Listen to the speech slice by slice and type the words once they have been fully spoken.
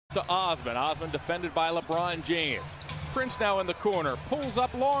To Osman. Osman defended by LeBron James. Prince now in the corner. Pulls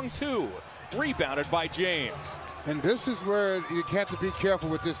up long two. Rebounded by James. And this is where you have to be careful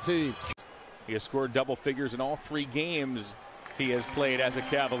with this team. He has scored double figures in all 3 games he has played as a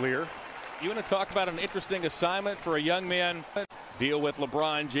Cavalier. You want to talk about an interesting assignment for a young man? Deal with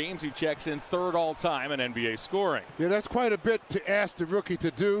LeBron James, who checks in 3rd all-time in NBA scoring. Yeah, that's quite a bit to ask the rookie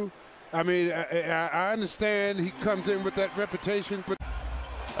to do. I mean, I understand he comes in with that reputation, but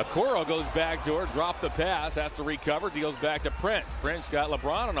Okoro goes backdoor, dropped the pass, has to recover, deals back to Prince. Prince got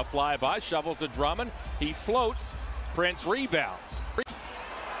LeBron on a flyby, shovels to Drummond. He floats. Prince rebounds.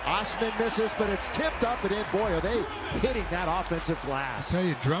 Osman misses, but it's tipped up and in. Boy, are they hitting that offensive glass. I tell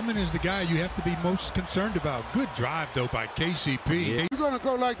you, Drummond is the guy you have to be most concerned about. Good drive, though, by KCP. Yeah. You're going to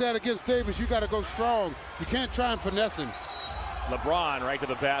go like that against Davis, you got to go strong. You can't try and finesse him. LeBron right to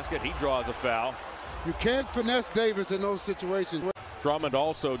the basket. He draws a foul. You can't finesse Davis in those situations. Drummond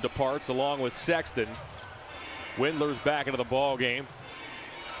also departs along with Sexton. Windler's back into the ball game.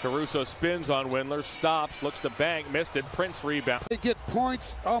 Caruso spins on Windler, stops, looks to bank, missed it. Prince rebound. They get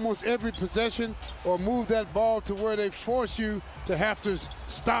points almost every possession or move that ball to where they force you to have to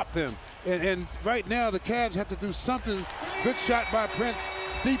stop them. And right now the Cavs have to do something. Good shot by Prince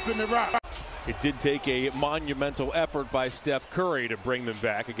deep in the rock. It did take a monumental effort by Steph Curry to bring them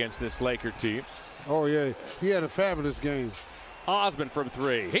back against this Laker team. Oh, yeah. He had a fabulous game. Osman from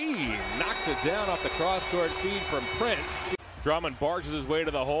 3. He knocks it down off the cross-court feed from Prince. Drummond barges his way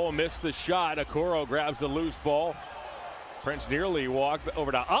to the hole, missed the shot. Okoro grabs the loose ball. Prince nearly walked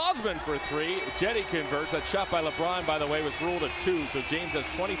over to Osman for 3. Jetty converts. That shot by LeBron, by the way, was ruled a 2. So James has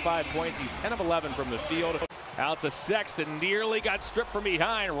 25 points. He's 10 of 11 from the field. Out to Sexton. Nearly got stripped from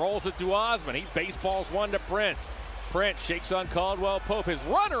behind. Rolls it to Osman. He baseballs one to Prince. Prince shakes on Caldwell Pope. His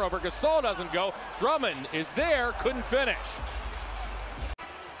runner over Gasol doesn't go. Drummond is there. Couldn't finish.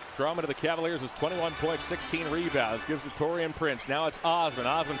 Drummond of the Cavaliers is 21 points, 16 rebounds. Gives to Taurean Prince. Now it's Osman.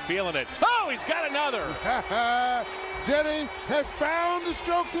 Osman feeling it. Oh, he's got another. Jetty has found the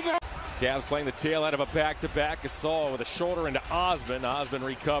stroke to the... Cavs playing the tail end of a back-to-back. Gasol with a shoulder into Osman. Osman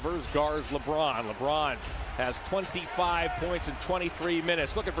recovers, guards LeBron. LeBron has 25 points in 23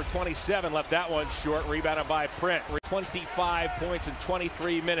 minutes. Looking for 27, left that one short. Rebounded by Prince. 25 points in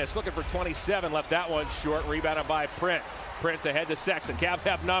 23 minutes. Looking for 27, left that one short. Rebounded by Prince. Prince ahead to Sexton. Cavs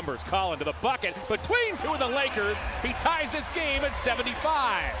have numbers. Collin to the bucket. Between 2 of the Lakers, he ties this game at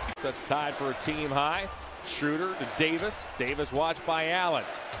 75. That's tied for a team high. Schroeder to Davis. Davis watched by Allen.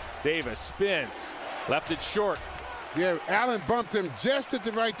 Davis spins. Left it short. Yeah, Allen bumped him just at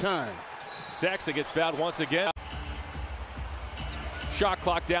the right time. Sexton gets fouled once again. Shot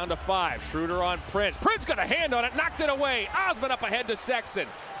clock down to 5. Schroeder on Prince. Prince got a hand on it. Knocked it away. Osman up ahead to Sexton.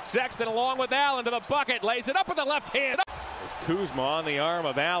 Sexton along with Allen to the bucket. Lays it up with the left hand. There's Kuzma on the arm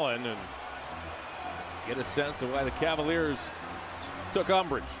of Allen. And get a sense of why the Cavaliers took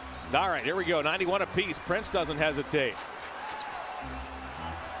umbrage. All right, here we go. 91 apiece. Prince doesn't hesitate.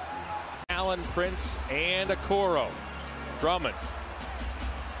 Allen, Prince, and Okoro. Drummond.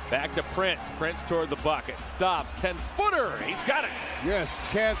 Back to Prince. Prince toward the bucket. Stops. 10-footer. He's got it. Yes,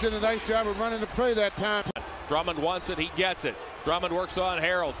 Cavs did a nice job of running the play that time. Drummond wants it. He gets it. Drummond works on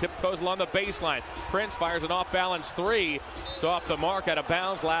Harrell. Tiptoes along the baseline. Prince fires an off-balance 3. It's off the mark, out of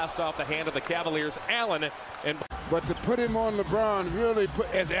bounds. Last off the hand of the Cavaliers. Allen. But to put him on LeBron really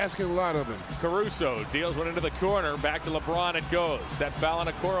is asking a lot of him. Caruso deals one into the corner. Back to LeBron it goes. That foul on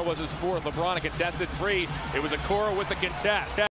Okoro was his 4th. LeBron a contested 3. It was Okoro with the contest.